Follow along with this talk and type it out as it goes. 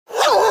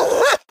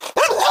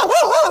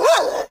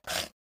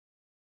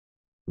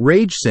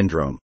Rage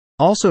syndrome,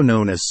 also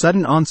known as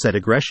sudden-onset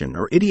aggression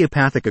or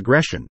idiopathic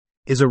aggression,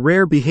 is a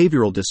rare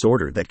behavioral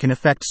disorder that can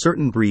affect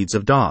certain breeds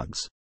of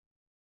dogs.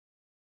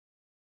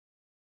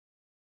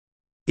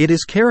 It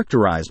is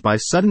characterized by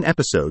sudden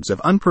episodes of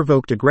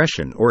unprovoked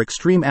aggression or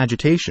extreme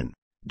agitation,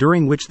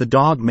 during which the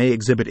dog may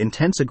exhibit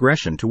intense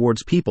aggression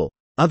towards people,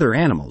 other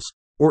animals,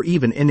 or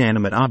even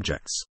inanimate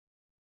objects.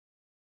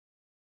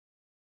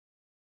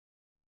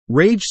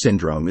 Rage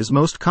syndrome is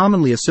most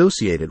commonly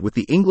associated with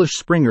the English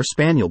Springer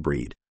Spaniel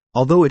breed,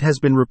 although it has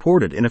been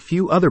reported in a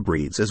few other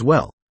breeds as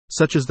well,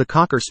 such as the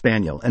Cocker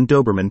Spaniel and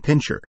Doberman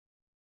Pinscher.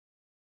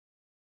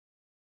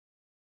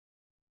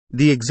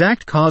 The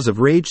exact cause of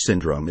rage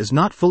syndrome is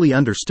not fully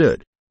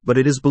understood, but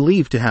it is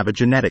believed to have a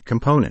genetic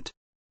component.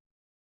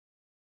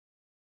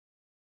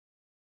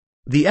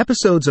 The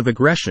episodes of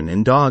aggression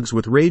in dogs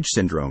with rage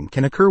syndrome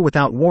can occur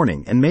without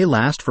warning and may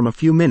last from a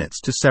few minutes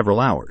to several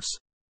hours.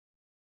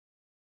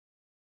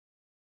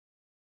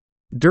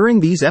 During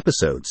these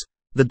episodes,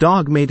 the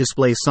dog may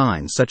display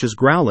signs such as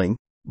growling,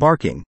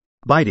 barking,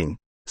 biting,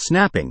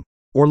 snapping,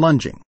 or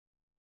lunging.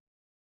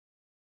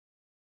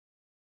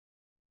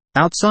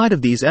 Outside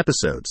of these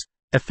episodes,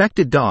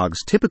 affected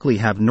dogs typically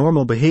have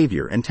normal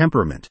behavior and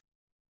temperament.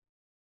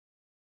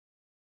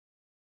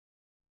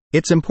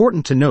 It's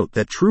important to note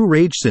that true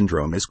rage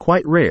syndrome is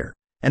quite rare,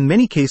 and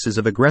many cases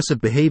of aggressive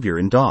behavior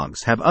in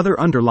dogs have other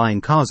underlying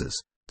causes,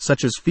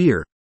 such as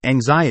fear,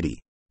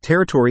 anxiety,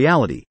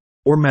 territoriality,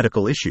 or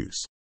medical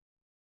issues.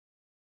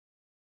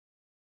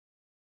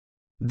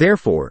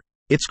 Therefore,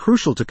 it's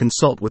crucial to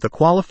consult with a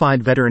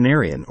qualified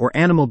veterinarian or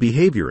animal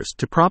behaviorist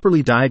to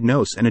properly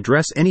diagnose and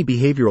address any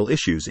behavioral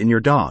issues in your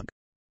dog.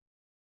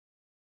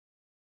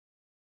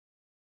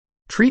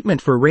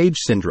 Treatment for rage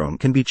syndrome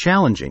can be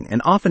challenging and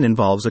often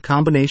involves a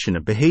combination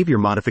of behavior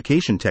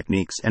modification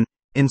techniques and,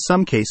 in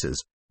some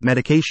cases,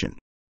 medication.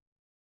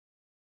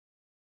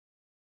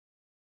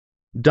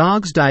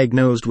 Dogs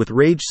diagnosed with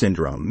rage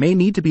syndrome may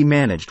need to be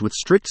managed with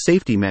strict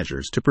safety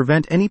measures to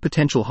prevent any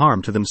potential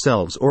harm to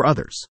themselves or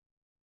others.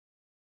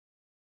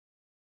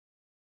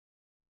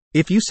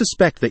 If you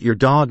suspect that your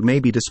dog may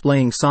be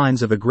displaying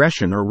signs of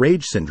aggression or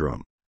rage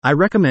syndrome, I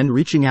recommend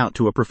reaching out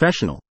to a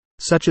professional,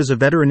 such as a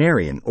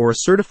veterinarian or a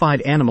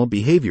certified animal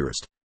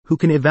behaviorist, who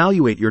can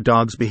evaluate your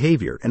dog's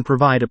behavior and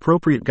provide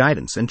appropriate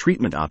guidance and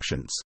treatment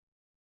options.